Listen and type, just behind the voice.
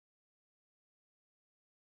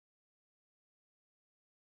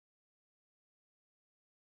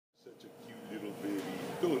Such a cute little baby.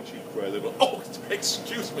 Don't you cry, little... Oh,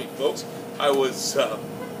 excuse me, folks. I was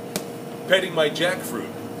petting my jackfruit.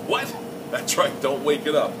 What? That's right, don't wake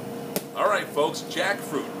it up. All right, folks,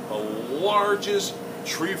 jackfruit, the largest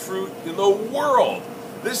tree fruit in the world.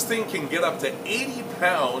 This thing can get up to 80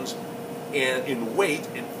 pounds in weight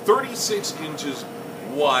and 36 inches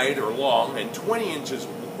wide or long and 20 inches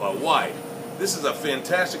wide. This is a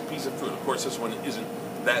fantastic piece of fruit. Of course, this one isn't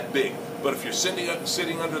that big. But if you're sitting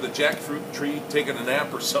under the jackfruit tree taking a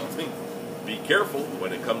nap or something, be careful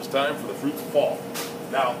when it comes time for the fruit to fall.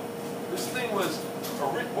 Now, this thing was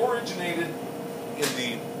originated in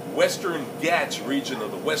the Western Ghats region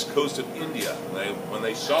of the west coast of India. When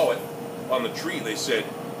they saw it on the tree, they said,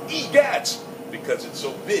 "Eat Ghats," because it's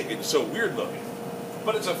so big and so weird looking.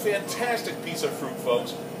 But it's a fantastic piece of fruit,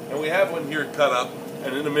 folks, and we have one here cut up,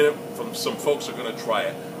 and in a minute some folks are going to try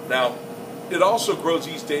it. Now, it also grows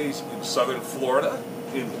these days in southern Florida,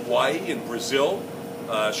 in Hawaii, in Brazil,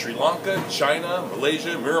 Sri Lanka, China,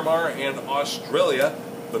 Malaysia, Myanmar, and Australia,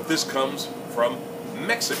 but this comes from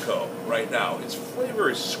Mexico right now. Its flavor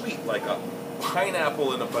is sweet like a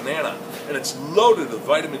pineapple and a banana, and it's loaded with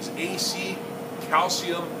vitamins A, C,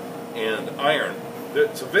 calcium, and iron.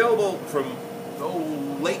 It's available from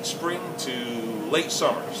late spring to late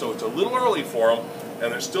summer, so it's a little early for them,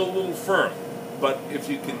 and they're still a little firm. But if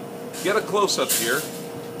you can get a close-up here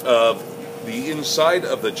of the inside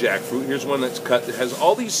of the jackfruit, here's one that's cut. It has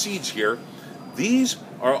all these seeds here. These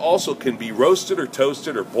are also can be roasted or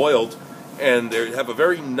toasted or boiled, and they have a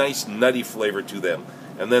very nice nutty flavor to them.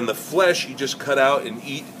 And then the flesh you just cut out and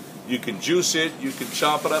eat. You can juice it, you can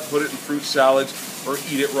chop it up, put it in fruit salads, or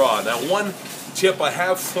eat it raw. Now, one tip I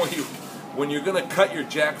have for you, when you're going to cut your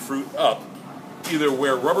jackfruit up, either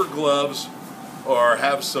wear rubber gloves or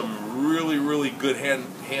have some really, really good hand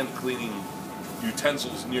cleaning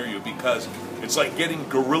utensils near you, because it's like getting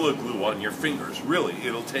Gorilla Glue on your fingers. Really,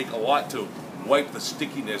 it'll take a lot to wipe the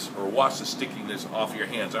stickiness or wash the stickiness off your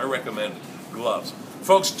hands. I recommend gloves.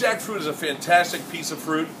 Folks, jackfruit is a fantastic piece of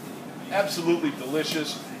fruit, absolutely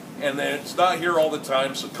delicious, and then it's not here all the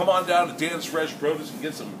time, so come on down to Dan's Fresh Produce and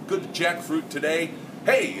get some good jackfruit today.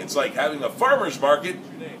 Hey, it's like having a farmer's market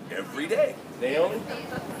every day. Naomi?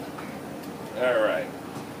 All right.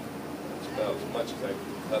 That's about as much as I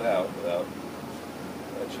can cut out without...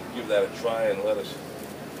 I should give that a try and let us...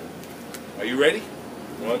 Are you ready?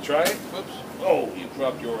 You want to try it? Whoops. Oh, you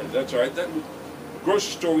dropped your orange. That's all right. That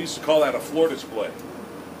grocery store, we used to call that a floor display.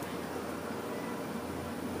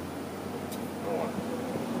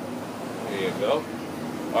 There you go.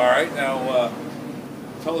 All right, now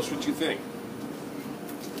tell us what you think.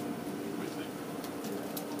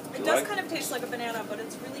 It does kind of taste like a banana, but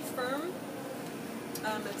it's really firm.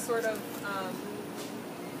 It's sort of,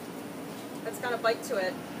 it's got a bite to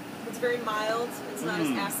it. It's very mild. It's not as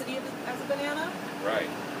acidy as a banana. Right.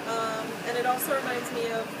 And it also reminds me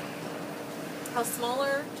of a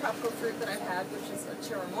smaller tropical fruit that I've had, which is a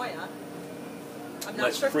chirimoya. I'm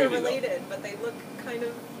not sure if they're related, but they look kind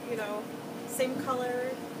of, you know, same color,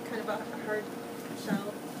 kind of a hard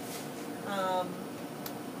shell.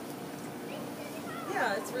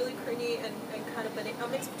 Yeah, it's really creamy and kind of a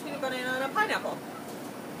mix between a banana and a pineapple.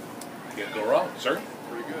 Can't go wrong, sir.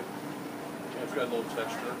 Pretty good. It's got a little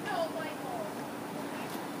texture.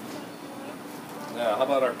 Now, how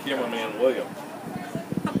about our cameraman, William?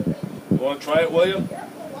 You want to try it, William?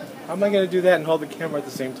 How am I going to do that and hold the camera at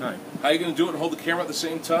the same time? How are you going to do it and hold the camera at the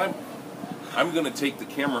same time? I'm going to take the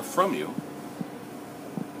camera from you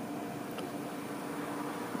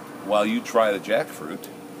while you try the jackfruit.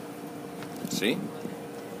 See?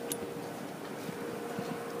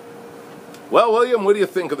 Well, William, what do you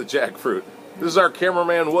think of the jackfruit? This is our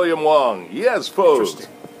cameraman, William Wong. Yes, folks.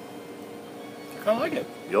 Interesting. I kind of like it.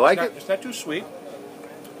 You like it? It's not too sweet.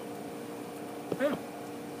 Yeah.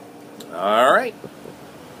 All right.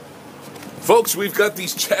 Folks, we've got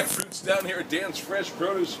these jackfruits down here at Dan's Fresh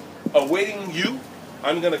Produce awaiting you.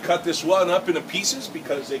 I'm going to cut this one up into pieces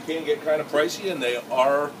because they can get kind of pricey and they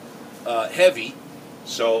are heavy.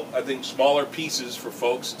 So I think smaller pieces for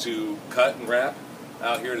folks to cut and wrap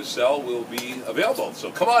out here to sell will be available. So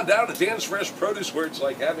come on down to Dan's Fresh Produce, where it's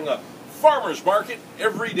like having a farmer's market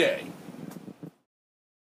every day.